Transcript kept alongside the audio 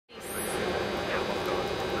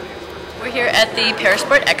We're here at the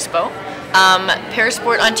Parasport Expo.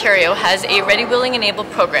 Parasport Ontario has a Ready, Willing and Able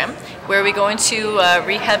program where we go into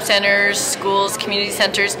rehab centers, schools, community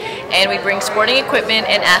centers, and we bring sporting equipment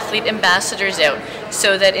and athlete ambassadors out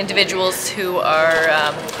so that individuals who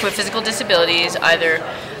have physical disabilities, either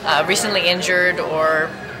recently injured or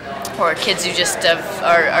kids who just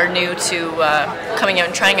are new to coming out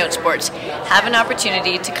and trying out sports, have an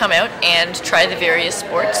opportunity to come out and try the various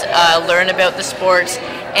sports, learn about the sports,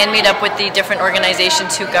 and meet up with the different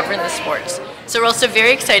organizations who govern the sports. So we're also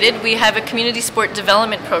very excited. We have a community sport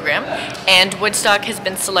development program, and Woodstock has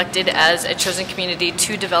been selected as a chosen community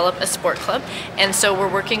to develop a sport club. And so we're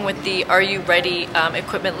working with the Are You Ready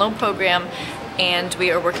equipment loan program, and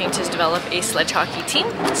we are working to develop a sledge hockey team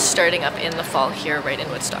starting up in the fall here right in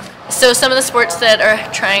Woodstock. So some of the sports that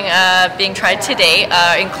are being tried today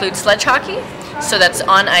include sledge hockey. So that's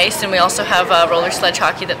on ice, and we also have roller sledge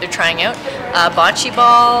hockey that they're trying out, bocce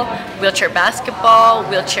ball, wheelchair basketball,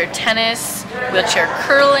 wheelchair tennis, wheelchair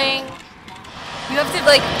curling. You have to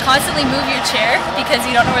constantly move your chair because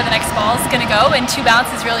you don't know where the next ball is going to go, and 2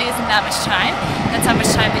 bounces really isn't that much time. That's how much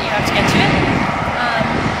time that you have to get to it.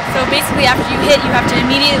 So basically after you hit, you have to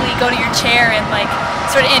immediately go to your chair and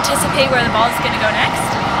sort of anticipate where the ball is going to go next.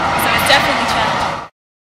 So it's definitely challenging.